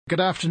Good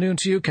afternoon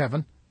to you,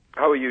 Kevin.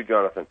 How are you,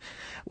 Jonathan?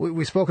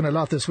 We've spoken a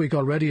lot this week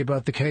already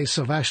about the case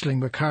of Aisling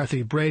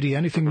McCarthy Brady.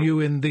 Anything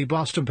new in the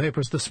Boston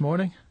papers this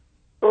morning?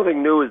 The only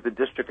thing new is the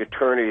district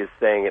attorney is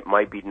saying it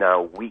might be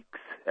now weeks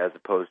as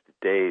opposed to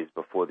days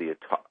before the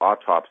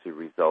autopsy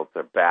results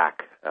are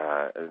back.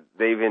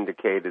 They've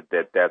indicated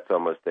that that's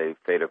almost a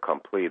fait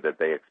accompli, that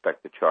they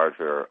expect to charge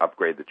or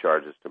upgrade the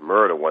charges to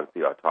murder once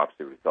the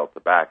autopsy results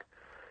are back.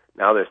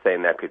 Now they're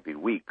saying that could be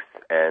weeks.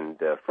 And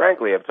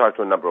frankly, I've talked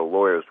to a number of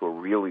lawyers who are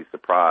really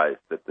surprised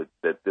that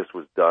this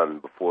was done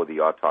before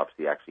the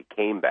autopsy actually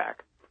came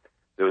back.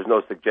 There was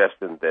no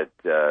suggestion that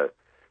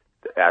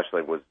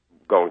Aisling was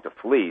going to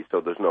flee,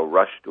 so there's no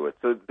rush to it.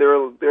 So there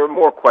are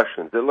more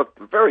questions. It looked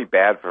very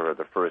bad for her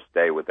the first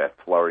day with that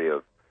flurry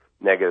of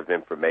negative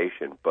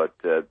information, but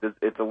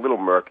it's a little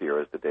murkier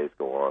as the days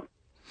go on.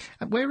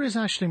 And where is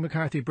Aisling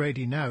McCarthy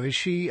Brady now? Is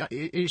she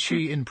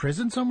in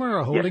prison somewhere, or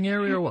a holding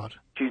area, or what?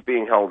 She's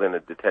being held in a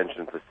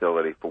detention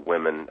facility for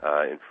women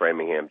in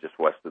Framingham, just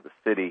west of the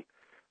city.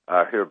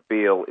 Her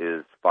bail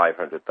is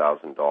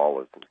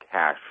 $500,000 in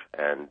cash,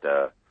 and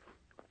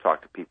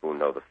talk to people who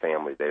know the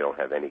family. They don't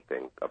have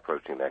anything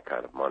approaching that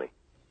kind of money.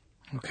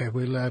 Okay,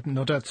 we'll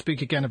no doubt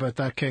speak again about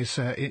that case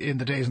in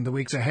the days and the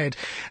weeks ahead.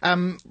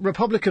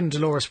 Republican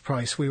Dolours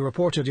Price, we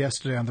reported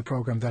yesterday on the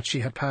programme that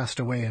she had passed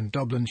away in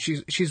Dublin.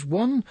 She's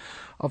one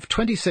of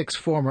 26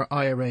 former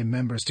IRA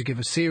members to give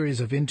a series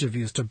of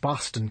interviews to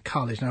Boston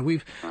College. Now,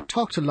 we've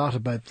talked a lot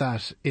about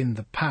that in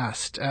the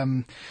past.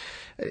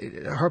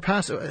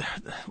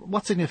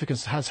 What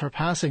significance has her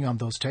passing on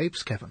those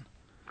tapes, Kevin?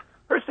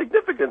 Her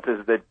significance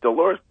is that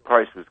Dolours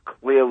Price was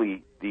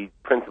clearly the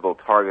principal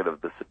target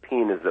of the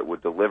subpoenas that were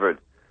delivered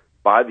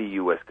by the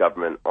U.S.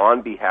 government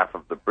on behalf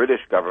of the British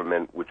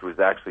government, which was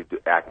actually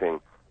acting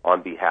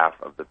on behalf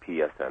of the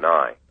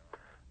PSNI.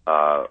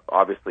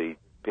 Obviously,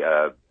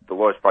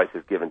 Dolours Price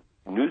has given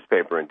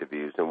newspaper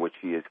interviews in which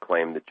he has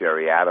claimed that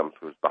Gerry Adams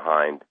was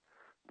behind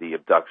the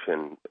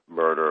abduction,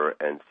 murder,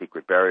 and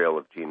secret burial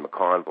of Jean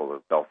McConville, a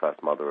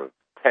Belfast mother of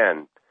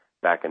 10,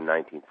 back in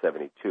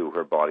 1972.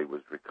 Her body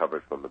was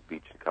recovered from a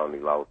beach in County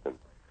Louth in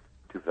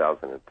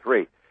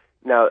 2003.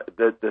 Now,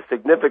 the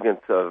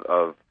significance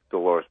of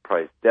Dolours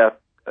Price's death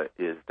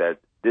is that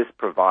this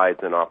provides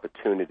an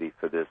opportunity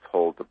for this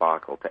whole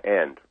debacle to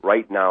end.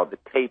 Right now, the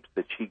tapes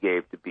that she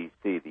gave to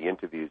BC, the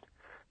interviews,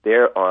 they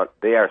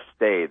are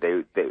stayed.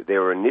 They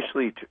were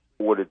initially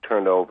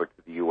turned over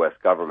to the U.S.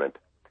 government,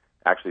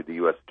 actually the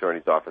U.S.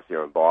 Attorney's Office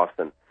here in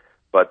Boston.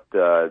 But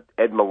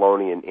Ed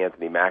Maloney and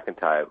Anthony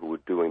McIntyre, who were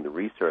doing the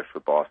research for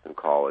Boston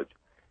College,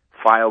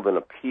 filed an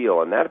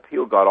appeal, and that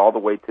appeal got all the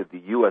way to the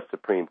U.S.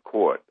 Supreme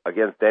Court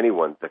against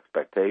anyone's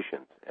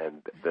expectations.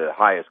 And the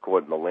highest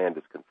court in the land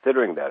is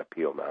considering that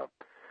appeal now.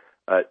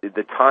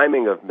 The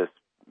timing of Ms.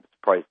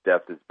 Price's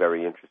death is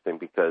very interesting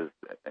because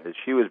as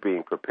she was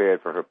being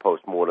prepared for her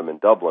post-mortem in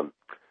Dublin,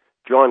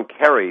 John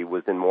Kerry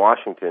was in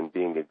Washington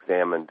being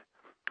examined,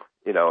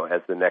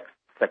 as the next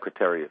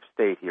Secretary of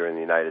State here in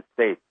the United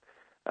States.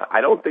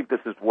 I don't think this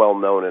is well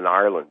known in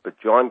Ireland, but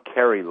John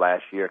Kerry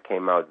last year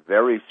came out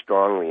very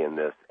strongly in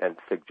this and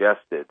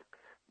suggested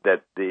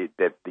that the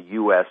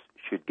U.S.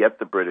 should get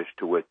the British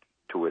to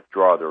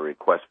withdraw their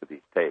request for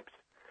these tapes.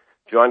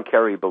 John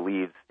Kerry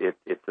believes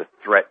it's a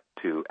threat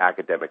to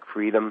academic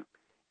freedom.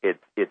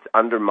 It's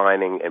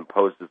undermining and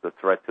poses a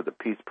threat to the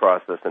peace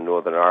process in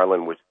Northern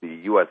Ireland, which the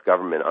U.S.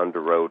 government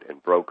underwrote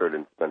and brokered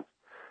and spent,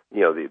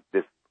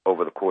 this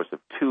over the course of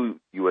two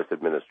U.S.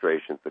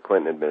 administrations, the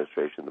Clinton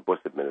administration, the Bush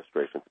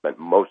administration, spent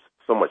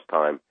so much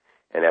time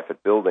and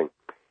effort building.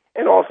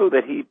 And also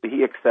that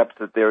he accepts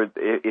that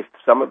if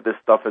some of this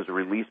stuff is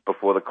released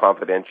before the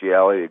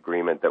confidentiality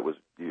agreement that was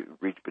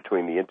reached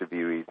between the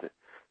interviewees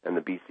and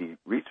the BC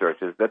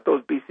researchers, that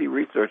those BC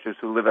researchers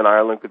who live in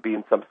Ireland could be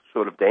in some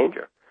sort of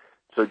danger.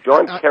 So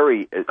John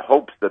Kerry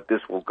hopes that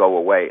this will go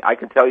away. I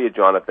can tell you,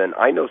 Jonathan,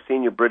 I know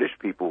senior British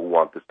people who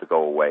want this to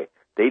go away.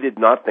 They did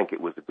not think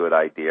it was a good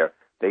idea.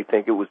 They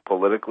think it was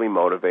politically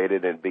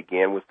motivated and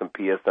began with some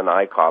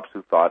PSNI cops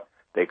who thought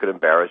they could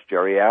embarrass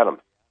Gerry Adams.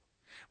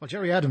 Well,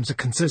 Gerry Adams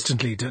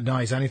consistently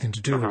denies anything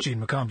to do with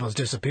Jean McConville's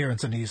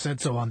disappearance, and he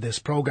said so on this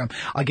programme.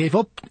 I gave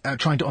up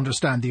trying to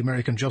understand the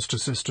American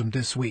justice system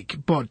this week,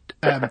 but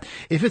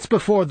if it's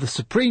before the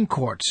Supreme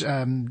Court,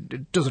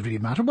 does it really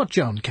matter what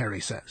John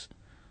Kerry says?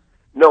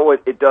 No,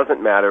 it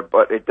doesn't matter,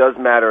 but it does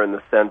matter in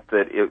the sense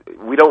that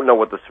we don't know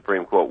what the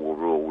Supreme Court will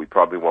rule. We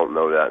probably won't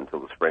know that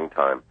until the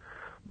springtime.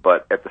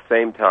 But at the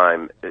same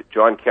time,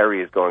 John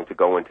Kerry is going to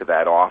go into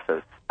that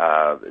office.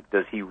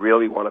 Does he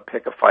really want to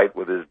pick a fight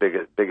with his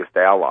biggest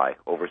ally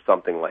over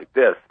something like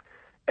this?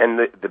 And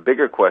the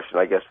bigger question,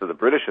 I guess, for the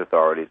British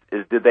authorities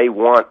is, do they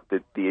want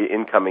the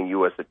incoming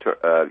U.S.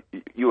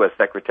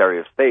 Secretary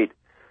of State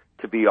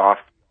to be off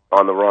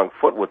on the wrong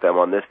foot with them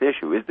on this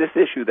issue? Is this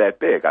issue that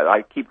big?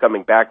 I keep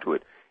coming back to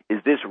it.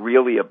 Is this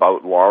really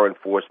about law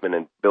enforcement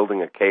and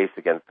building a case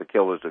against the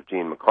killers of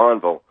Jean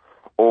McConville,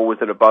 or was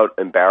it about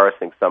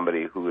embarrassing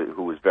somebody who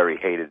was very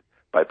hated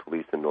by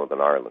police in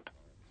Northern Ireland?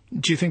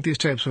 Do you think these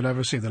tapes will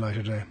ever see the light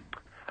of day?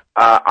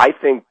 I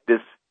think this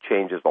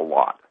changes a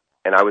lot.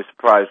 And I was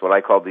surprised when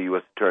I called the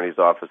U.S. Attorney's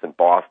Office in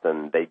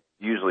Boston. They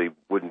usually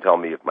wouldn't tell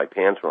me if my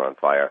pants were on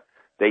fire.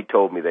 They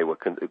told me they were,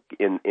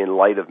 in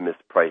light of Miss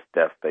Price's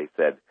death, they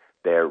said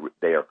they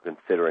are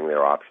considering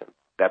their options.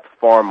 That's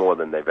far more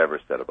than they've ever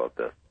said about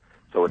this.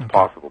 So it's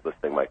possible this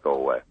thing might go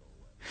away.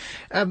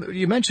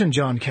 You mentioned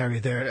John Kerry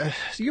there.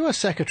 The U.S.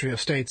 Secretary of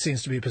State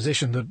seems to be a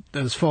position that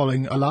is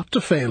falling a lot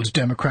to failed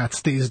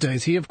Democrats these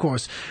days. He, of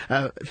course,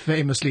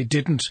 famously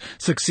didn't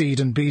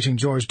succeed in beating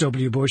George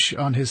W. Bush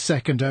on his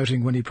second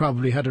outing when he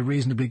probably had a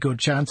reasonably good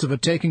chance of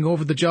it, taking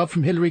over the job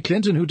from Hillary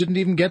Clinton, who didn't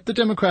even get the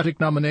Democratic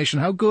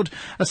nomination. How good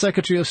a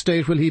Secretary of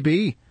State will he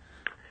be?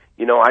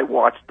 You know, I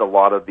watched a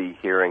lot of the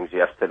hearings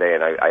yesterday,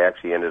 and I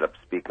actually ended up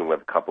speaking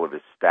with a couple of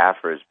his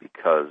staffers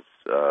because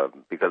of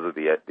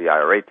the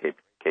IRA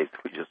case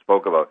that we just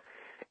spoke about.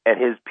 And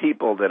his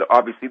people, that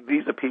obviously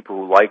these are people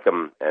who like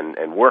him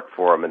and work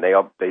for him, and they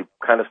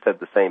kind of said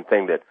the same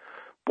thing, that,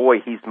 boy,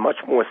 he's much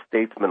more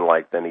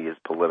statesman-like than he is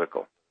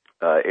political.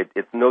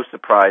 It's no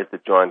surprise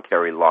that John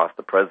Kerry lost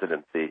the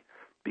presidency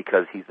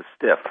because he's a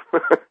stiff.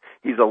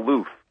 He's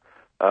aloof.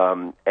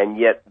 And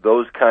yet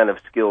those kind of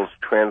skills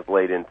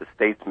translate into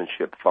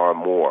statesmanship far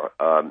more.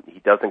 He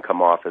doesn't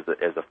come off as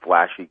a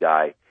flashy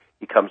guy.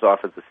 He comes off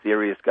as a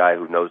serious guy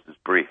who knows his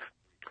brief.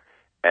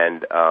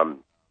 And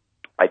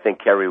I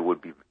think Kerry will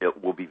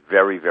be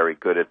very, very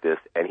good at this,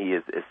 and he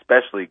is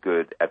especially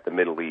good at the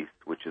Middle East,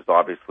 which is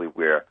obviously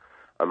where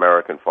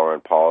American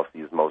foreign policy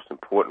is most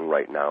important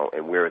right now,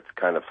 and where it's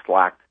kind of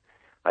slacked.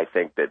 I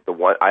think that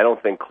I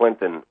don't think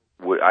Clinton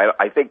would.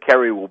 I think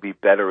Kerry will be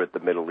better at the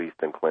Middle East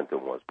than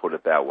Clinton was. Put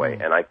it that way,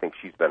 and I think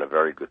she's been a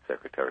very good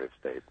Secretary of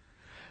State.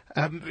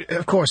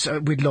 Of course,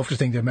 we'd love to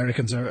think the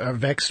Americans are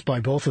vexed by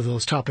both of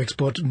those topics,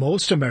 but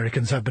most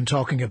Americans have been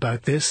talking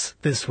about this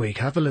week.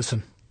 Have a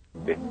listen.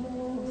 Yeah.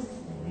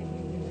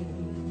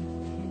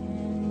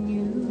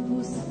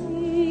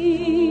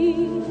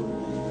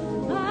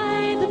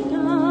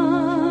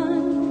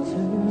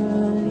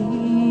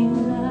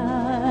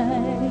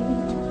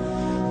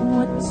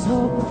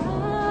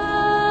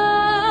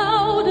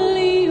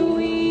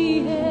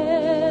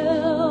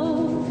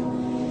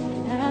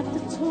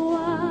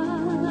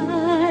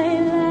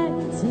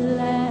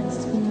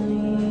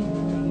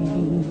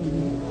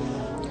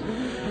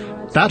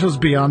 That was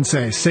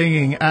Beyonce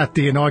singing at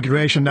the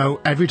inauguration. Now,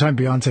 every time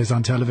Beyonce's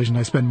on television,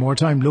 I spend more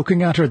time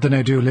looking at her than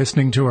I do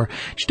listening to her.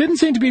 She didn't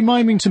seem to be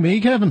miming to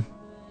me, Kevin.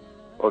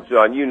 Well,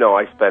 John, you know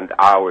I spend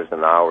hours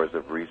and hours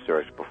of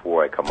research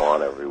before I come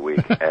on every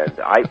week, and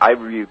I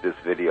reviewed this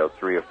video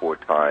 3 or 4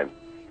 times,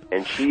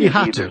 and she is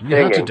either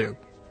singing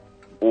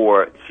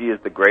or she is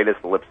the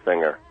greatest lip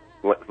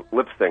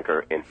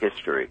syncer in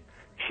history.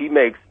 She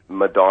makes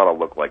Madonna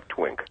look like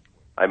Twink.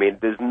 I mean,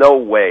 there's no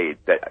way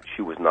that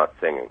she was not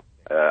singing.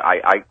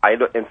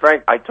 In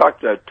fact, I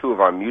talked to 2 of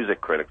our music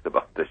critics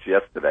about this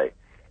yesterday,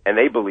 and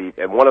they believe,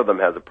 and one of them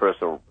has a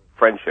personal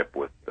friendship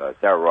with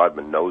Sarah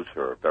Rodman, knows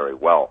her very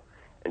well,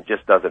 and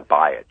just doesn't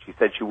buy it. She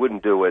said she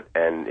wouldn't do it,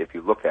 and if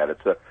you look at it,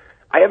 so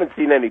I haven't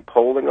seen any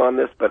polling on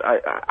this, but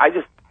I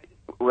just,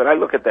 when I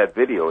look at that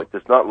video, it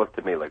does not look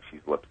to me like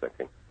she's lip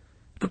syncing.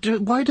 But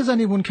why does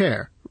anyone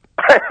care?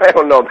 I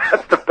don't know.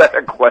 That's the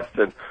better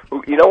question.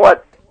 You know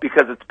what?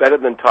 Because it's better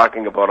than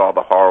talking about all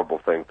the horrible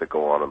things that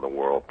go on in the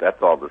world.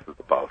 That's all this is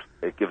about.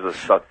 It gives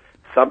us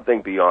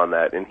something beyond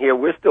that. And here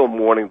we're still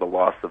mourning the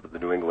loss of the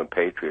New England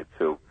Patriots,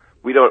 who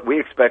we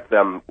expect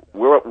them.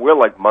 We're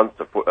like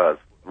Munster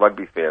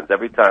rugby fans.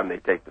 Every time they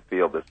take the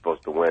field, they're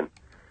supposed to win,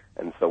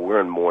 and so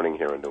we're in mourning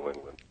here in New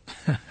England.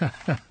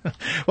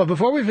 Well,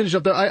 before we finish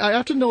up, I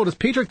have to notice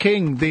Peter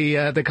King,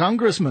 the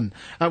congressman,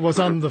 was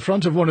on the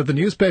front of one of the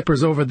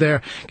newspapers over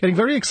there, getting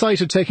very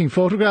excited, taking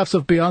photographs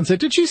of Beyonce.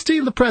 Did she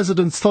steal the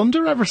president's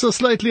thunder ever so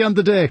slightly on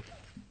the day?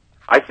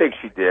 I think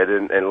she did,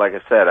 and like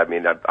I said, I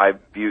mean, I've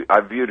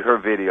viewed her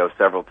video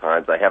several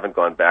times. I haven't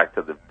gone back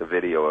to the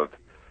video of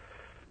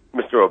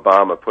Mr.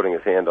 Obama putting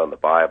his hand on the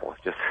Bible.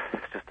 It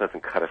just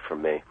doesn't cut it for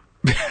me.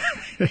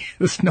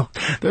 There's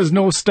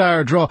no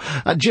star draw.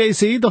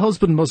 JC, the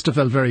husband, must have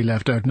felt very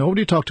left out.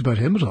 Nobody talked about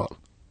him at all.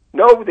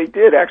 No, they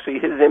did. Actually,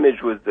 his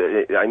image was,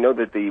 I know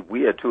that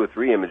we had 2 or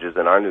 3 images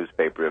in our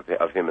newspaper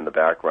of him in the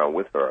background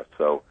with her,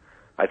 so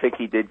I think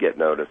he did get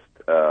noticed.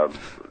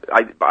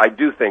 I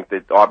do think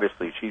that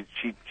obviously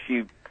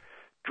she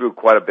drew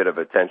quite a bit of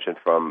attention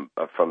from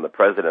the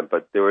president,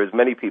 but there were as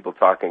many people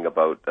talking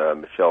about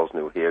Michelle's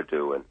new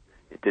hairdo, and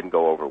it didn't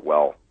go over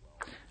well.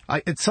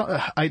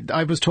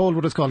 I was told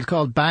what it's called. It's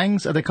called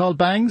bangs. Are they called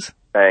bangs?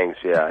 Bangs,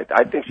 yeah.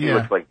 I think she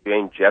looks like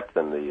Jane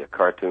Jetson, the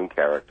cartoon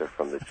character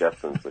from the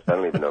Jetsons, which I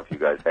don't even know if you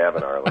guys have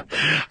in Ireland.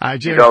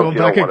 Jane, going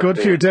back a good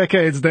few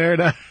decades there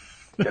now.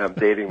 Yeah, I'm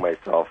dating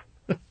myself.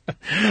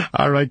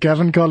 All right,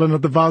 Kevin Cullen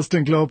of the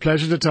Boston Globe.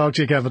 Pleasure to talk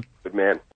to you, Kevin. Good man.